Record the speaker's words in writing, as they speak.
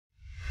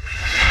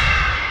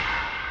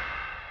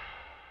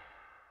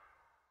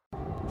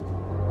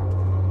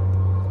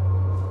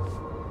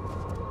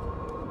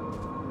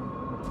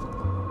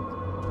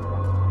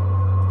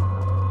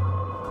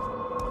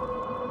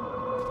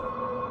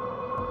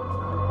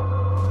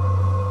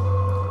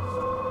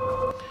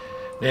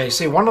Now you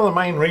see, one of the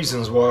main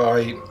reasons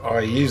why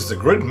I use the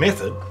grid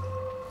method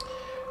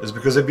is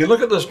because if you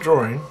look at this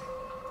drawing,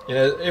 you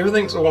know,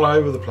 everything's all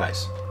over the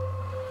place.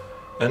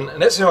 And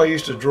that's how I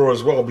used to draw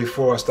as well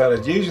before I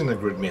started using the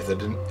grid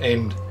method,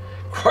 and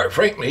quite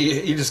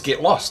frankly, you just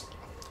get lost.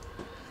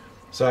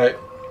 So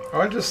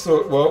I just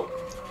thought, well,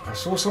 I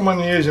saw someone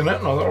using it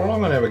and I thought, well, I'm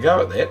going to have a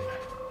go at that.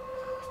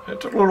 It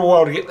took a little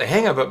while to get the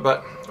hang of it,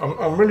 but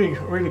I'm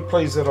really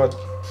pleased that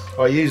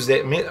I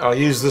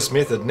use this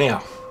method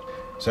now.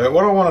 So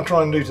what I want to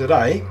try and do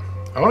today,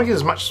 I want to get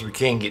as much as we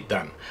can get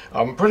done.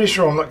 I'm pretty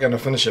sure I'm not going to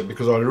finish it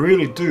because I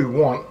really do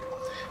want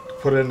to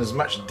put in as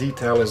much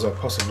detail as I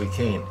possibly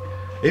can.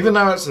 Even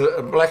though it's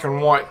a black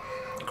and white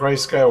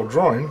grayscale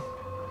drawing,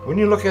 when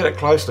you look at it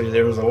closely,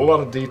 there is a lot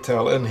of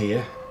detail in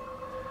here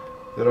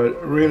that I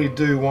really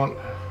do want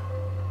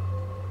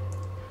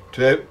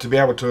to be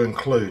able to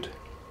include.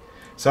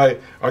 So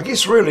I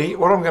guess really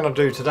what I'm going to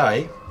do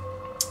today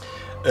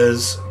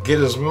is get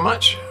as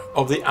much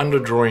of the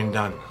underdrawing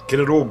done, get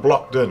it all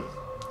blocked in,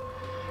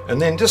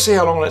 and then just see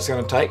how long that's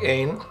going to take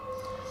and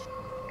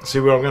see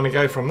where I'm going to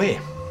go from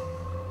there.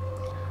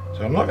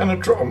 So I'm not going to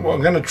try, I'm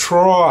going to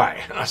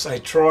try, I say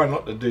try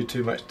not to do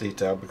too much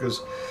detail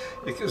because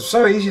it's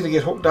so easy to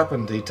get hooked up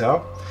in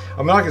detail.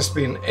 I mean, I can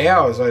spend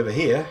hours over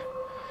here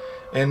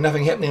and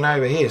nothing happening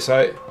over here,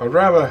 so I'd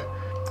rather,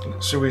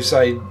 should we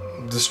say,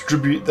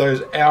 distribute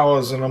those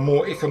hours in a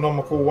more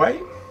economical way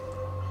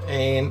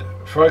and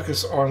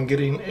focus on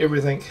getting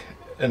everything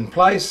in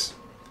place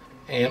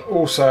and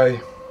also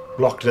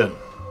blocked in.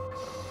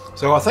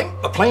 So I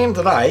think the plan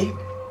today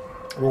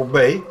will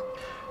be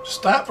to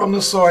start from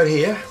this side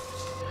here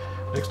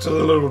next to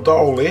the little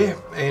dole there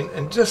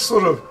and just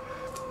sort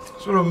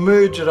of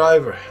merge it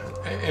over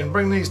and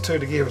bring these two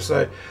together.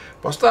 So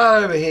I'll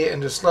start over here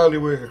and just slowly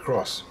work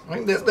across. I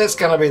think that's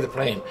going to be the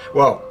plan.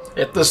 Well,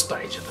 at this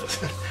stage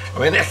of it. I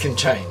mean, that can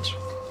change.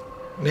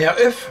 Now,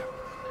 if,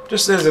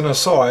 just as an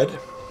aside,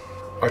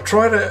 I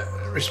try to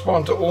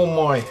respond to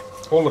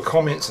all the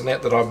comments and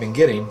that I've been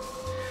getting,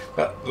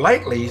 but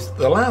lately,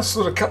 the last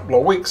sort of couple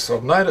of weeks,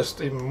 I've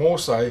noticed even more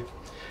so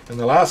in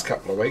the last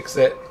couple of weeks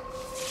that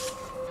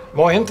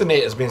my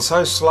internet has been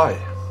so slow.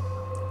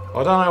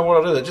 I don't know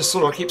what it is. It just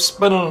sort of keeps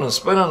spinning and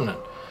spinning,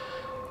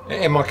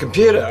 and my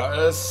computer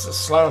is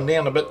slowing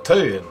down a bit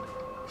too.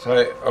 And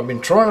so I've been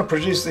trying to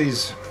produce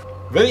these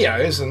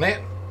videos and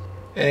that,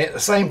 and at the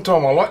same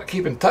time I like to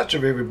keep in touch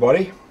with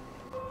everybody.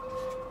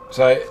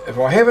 So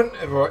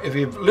if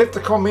you've left a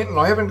comment and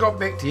I haven't got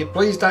back to you,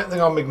 please don't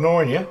think I'm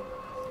ignoring you,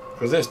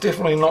 because that's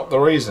definitely not the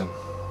reason.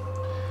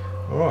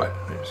 Alright,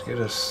 let's get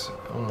us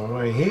on the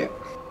way here.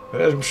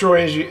 But as I'm sure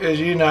as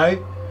you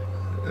know,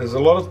 there's a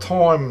lot of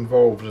time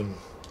involved in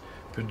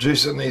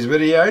producing these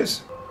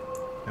videos,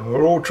 and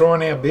we're all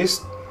trying our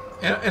best,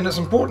 and it's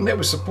important that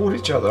we support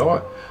each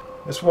other.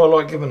 That's why I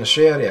like giving a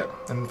shout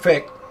out. And in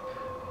fact,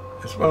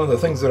 it's one of the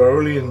things that I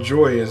really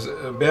enjoy is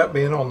about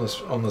being on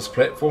this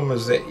platform,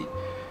 is that,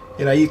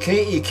 you know, you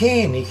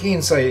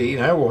can say, you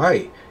know, well,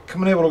 hey,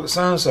 come and have a look at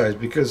so-and-so's,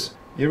 because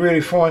you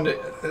really find it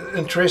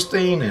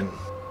interesting, and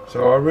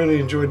so I really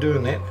enjoy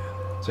doing that.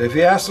 So if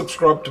you are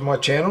subscribed to my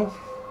channel,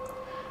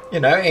 you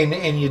know,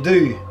 and you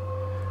do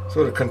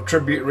sort of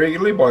contribute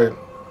regularly by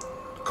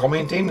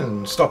commenting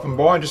and stopping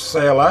by just to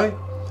say hello,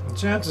 the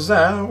chances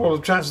are, well,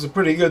 the chances are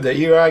pretty good that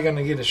you are going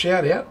to get a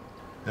shout out.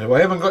 And if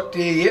I haven't got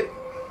to you yet,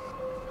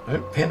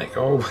 don't panic.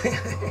 I will, because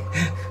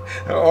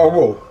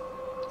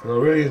I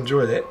really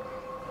enjoy that.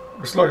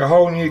 It's like a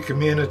whole new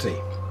community.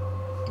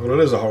 Well,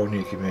 it is a whole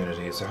new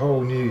community. It's a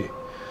whole new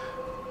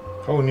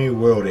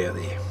world out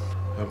there.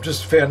 I've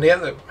just found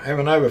out that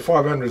having over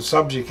 500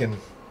 subs, you can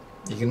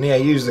now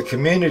use the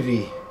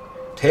community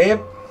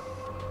tab,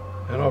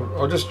 and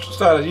I just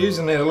started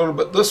using that a little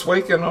bit this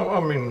week, and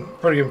I've been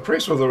pretty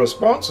impressed with the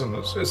response, and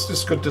it's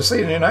just good to see.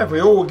 You know, if we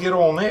all get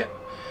on that,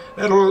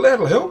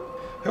 that'll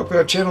help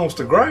our channels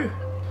to grow.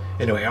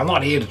 Anyway, I'm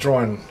not here to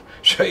try and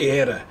show you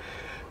how to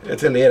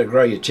tell you how to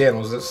grow your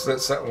channels.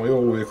 That's something we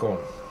all work on.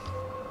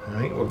 I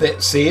think with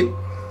that said,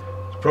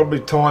 it's probably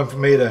time for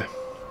me to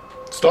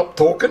stop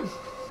talking,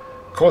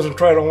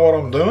 concentrate on what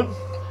I'm doing.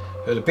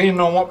 So depending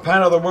on what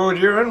part of the world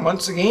you're in,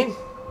 once again,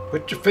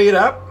 put your feet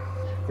up,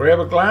 grab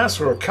a glass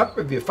or a cup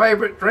of your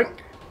favourite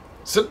drink,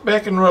 sit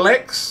back and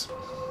relax,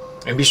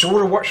 and be sure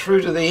to watch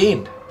through to the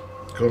end,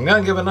 because I'm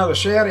going to give another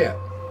shout out.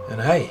 And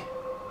hey,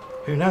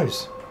 who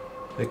knows,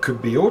 it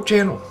could be your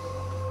channel.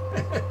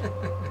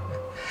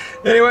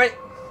 Anyway,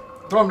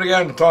 time to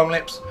go into time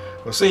lapse.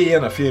 We'll see you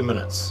in a few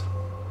minutes.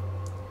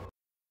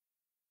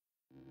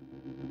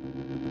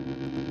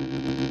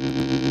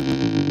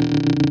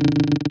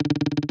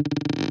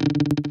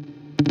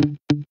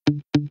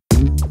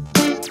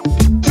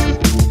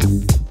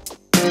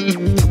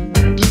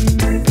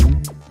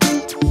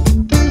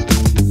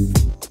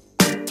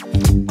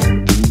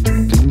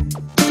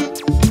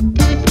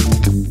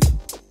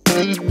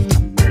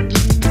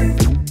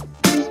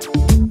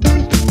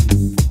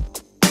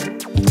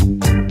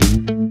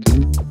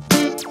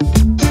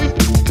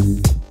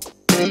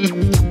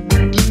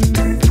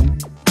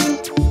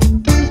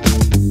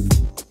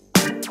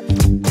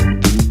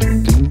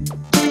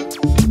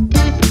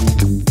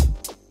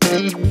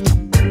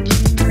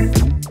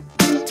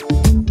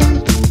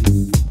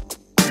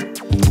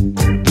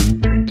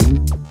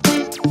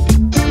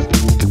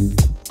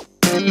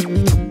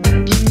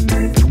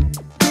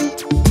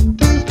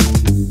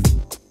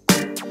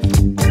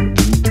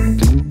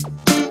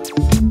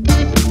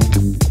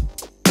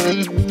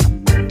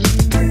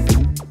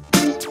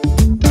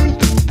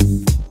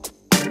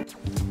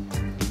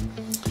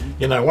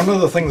 know, one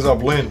of the things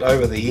I've learned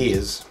over the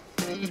years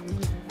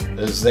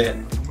is that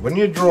when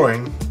you're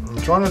drawing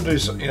and trying to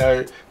do, you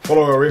know,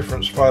 follow a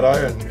reference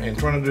photo and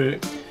trying to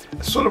do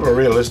sort of a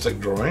realistic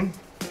drawing,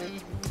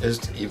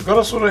 is you've got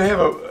to sort of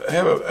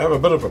have a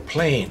bit of a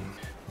plan,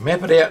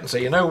 map it out and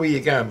say you know where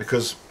you're going,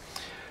 because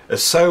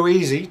it's so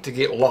easy to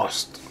get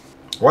lost.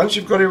 Once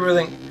you've got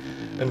everything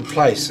in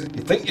place,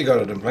 you think you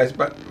got it in place,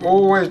 but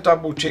always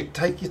double check,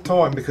 take your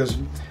time, because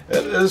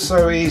it is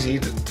so easy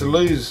to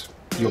lose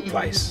your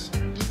place,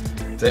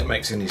 if that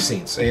makes any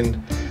sense. And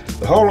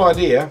the whole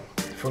idea,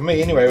 for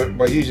me anyway,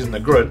 by using the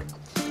grid,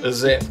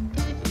 is that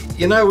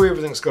you know where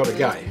everything's got to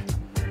go.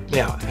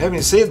 Now,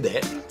 having said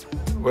that,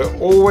 we're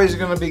always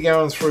going to be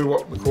going through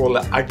what we call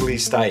the ugly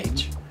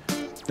stage.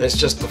 That's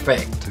just the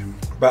fact.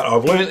 But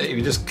I've learned that if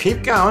you just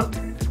keep going,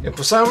 and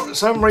for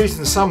some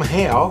reason,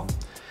 somehow,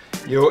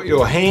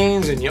 your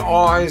hands and your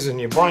eyes and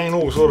your brain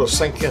all sort of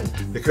sink in,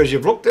 because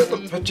you've looked at the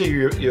picture,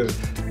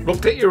 you've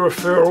looked at your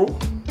referral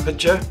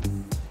picture,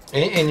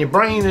 and your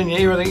brain and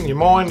your everything, your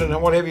mind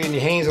and what have you, and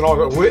your hands and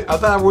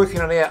eyes, they're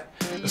working it out.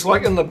 It's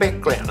like in the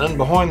background and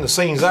behind the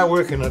scenes, they're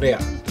working it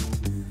out.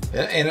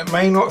 And it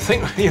may not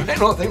think, you may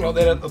not think like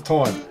that at the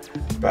time,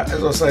 but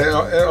as I say,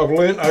 I've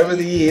learned over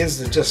the years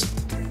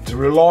to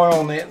rely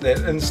on that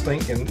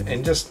instinct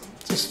and just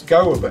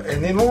go with it,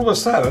 and then all of a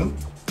sudden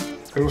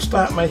it'll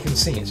start making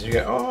sense. You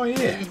go, oh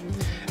yeah.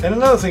 And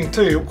another thing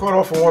too, quite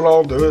often what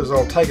I'll do is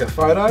I'll take a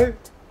photo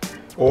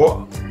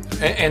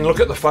and look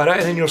at the photo,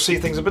 and then you'll see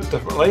things a bit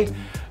differently.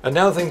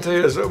 Another thing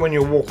too is that when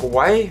you walk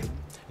away,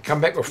 come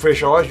back with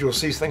fresh eyes, you'll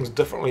see things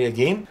differently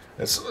again.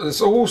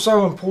 It's all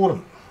so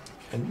important.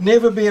 And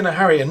never be in a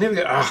hurry, and never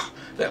go,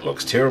 that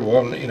looks terrible,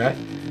 and you know,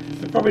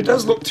 it probably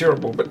does look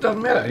terrible, but it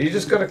doesn't matter. You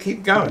just got to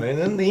keep going, and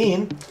in the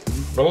end,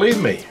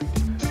 believe me,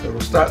 it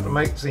will start to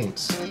make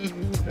sense.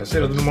 I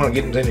said I didn't want to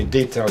get into any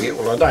detail yet,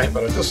 well I don't,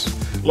 but I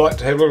just like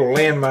to have little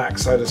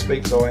landmarks, so to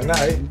speak, so I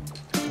know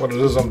what it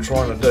is I'm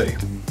trying to do.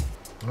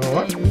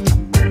 Alright?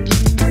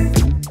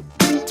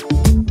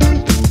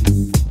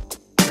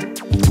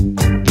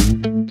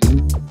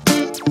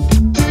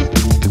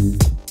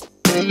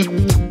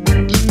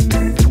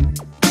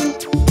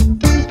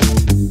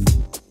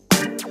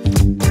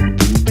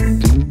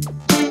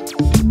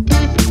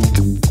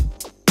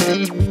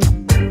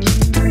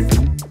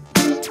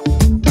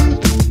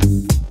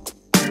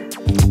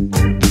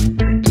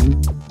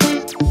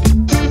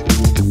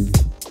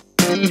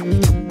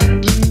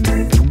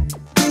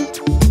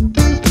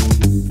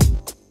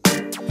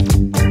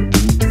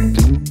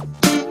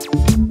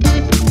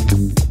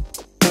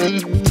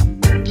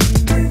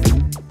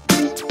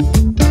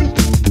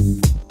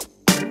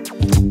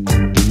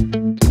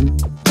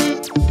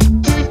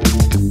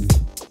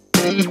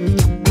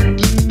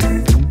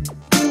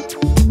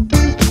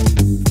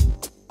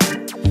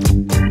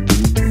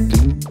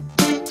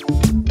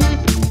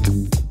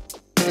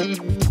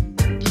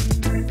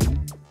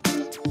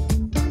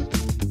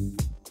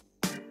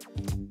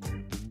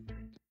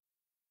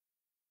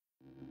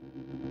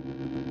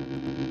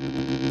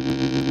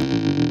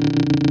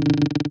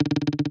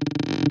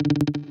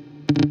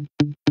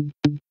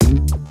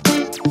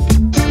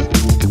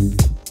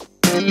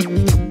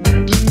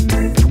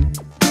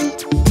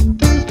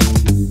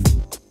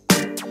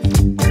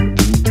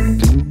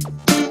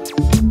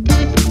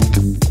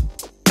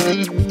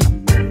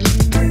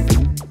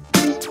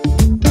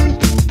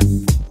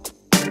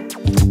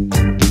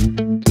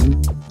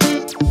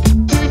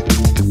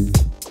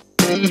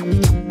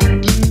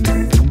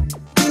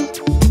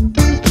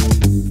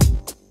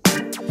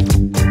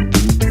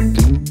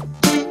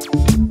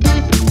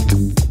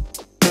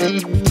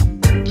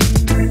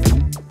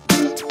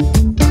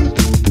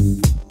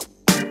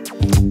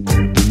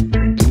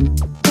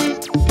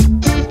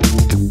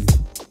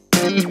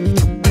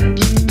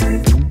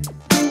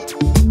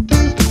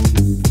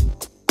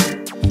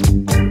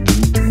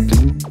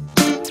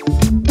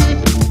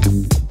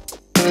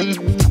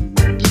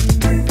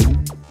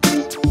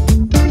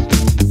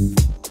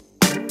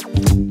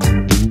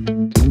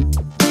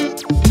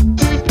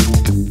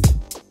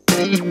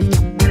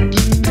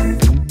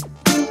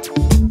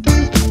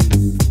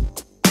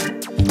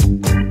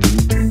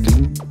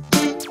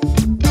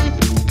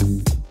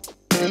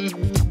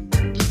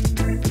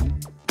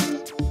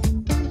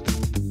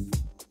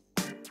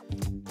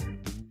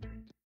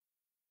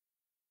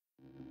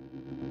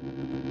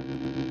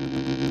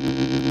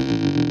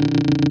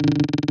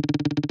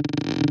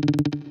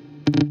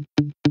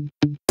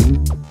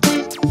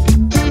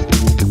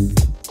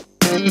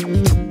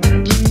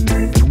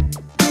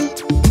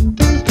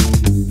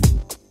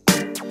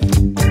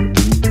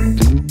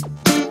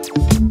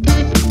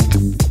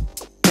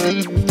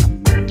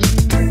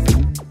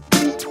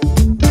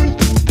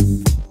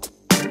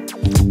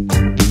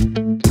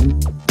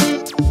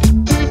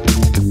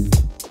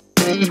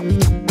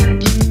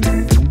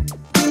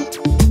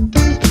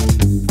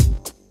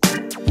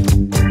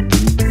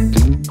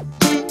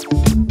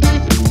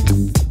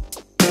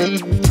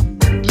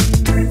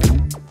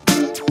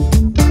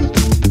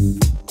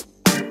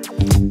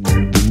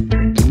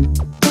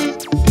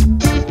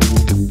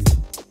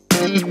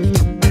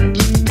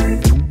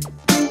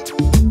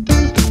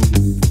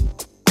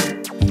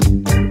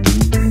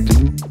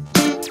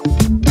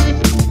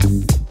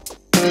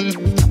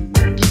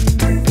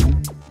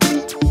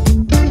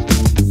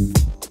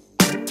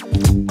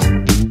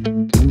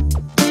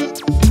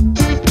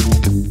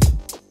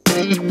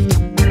 Well,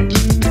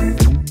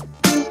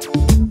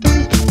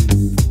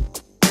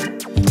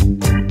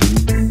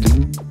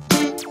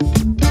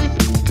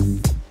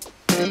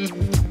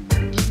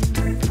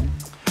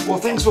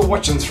 thanks for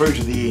watching through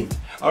to the end.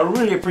 I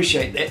really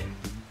appreciate that.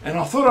 And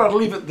I thought I'd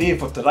leave it there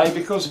for today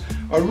because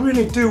I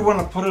really do want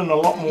to put in a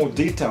lot more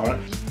detail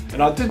in it.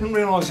 And I didn't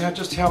realise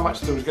just how much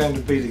there was going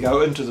to be to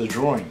go into the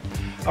drawing.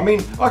 I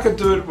mean, I could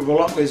do it with a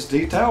lot less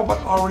detail, but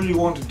I really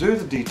want to do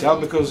the detail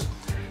because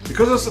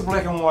it's a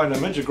black and white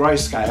image, a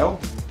grayscale.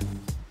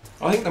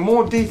 I think the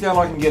more detail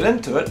I can get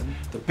into it,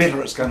 the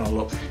better it's going to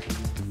look.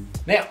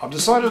 Now, I've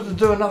decided to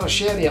do another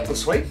shout out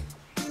this week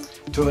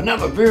to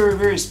another very,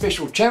 very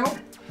special channel.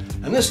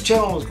 And this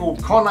channel is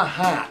called Connor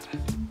Hart.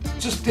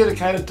 It's just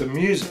dedicated to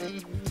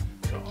music.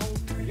 So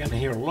you're going to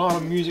hear a lot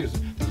of music.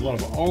 There's a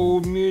lot of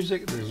old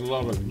music, there's a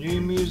lot of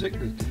new music,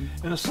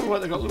 and it's sort of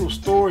like they've got little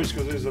stories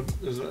because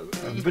there's a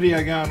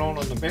video going on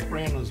in the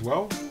background as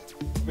well.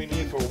 I've been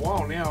here for a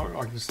while now.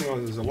 I can see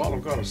there's a lot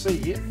I've got to see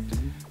yet.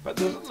 But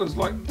there's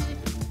like,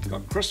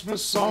 got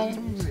Christmas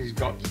songs, he's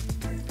got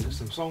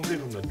some songs here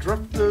from the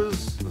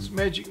Drifters, This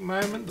Magic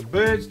Moment, the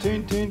Birds,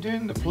 Turn, Turn,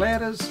 Turn, the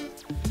Platters,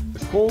 the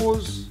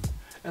Cause,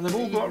 and they've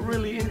all got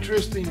really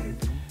interesting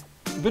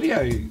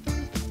video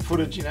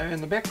footage, you know,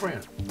 in the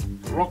background.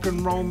 Rock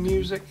and roll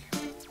music,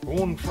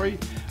 Born Free.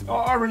 Oh,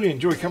 I really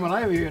enjoy coming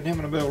over here and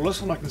having a bit of a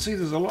listen. I can see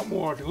there's a lot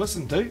more I can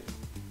listen to. And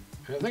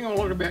the thing I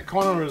like about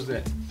Connor is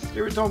that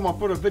every time I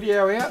put a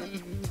video out,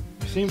 he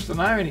seems to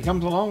know, and he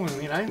comes along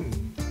and, you know,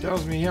 and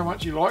tells me how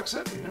much he likes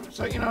it. You know?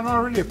 So, you know, and I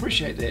really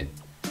appreciate that.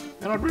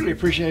 And I'd really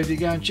appreciate if you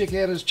go and check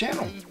out his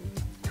channel,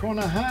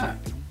 Connor Hart.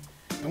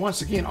 And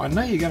once again, I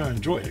know you're going to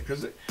enjoy it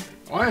because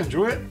I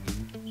enjoy it.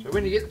 So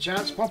when you get the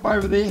chance, pop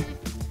over there.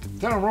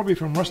 Tell him Robbie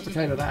from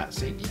Rusticated-Art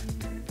sent you.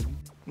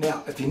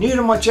 Now, if you're new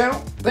to my channel,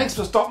 thanks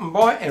for stopping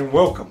by and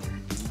welcome.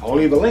 I'll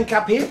leave a link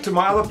up here to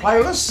my other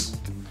playlists.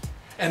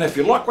 And if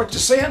you like what you're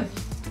seeing,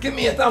 give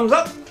me a thumbs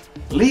up,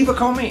 leave a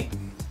comment.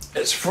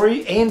 It's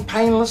free and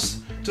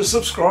painless to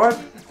subscribe.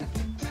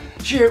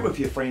 Share it with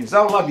your friends,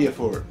 they'll love you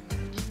for it.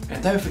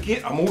 And don't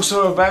forget, I'm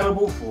also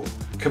available for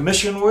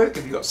commission work.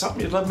 If you've got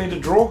something you'd love me to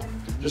draw,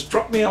 just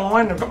drop me a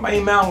line. I've got my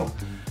email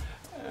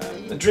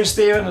address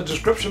there in the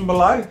description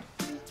below.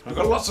 I've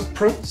got lots of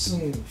prints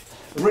and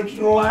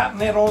original art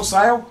and that on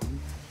sale.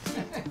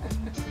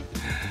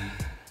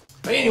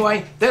 But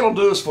anyway, that'll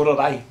do us for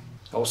today.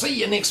 I'll see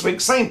you next week,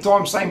 same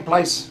time, same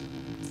place,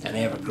 and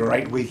have a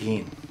great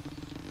weekend.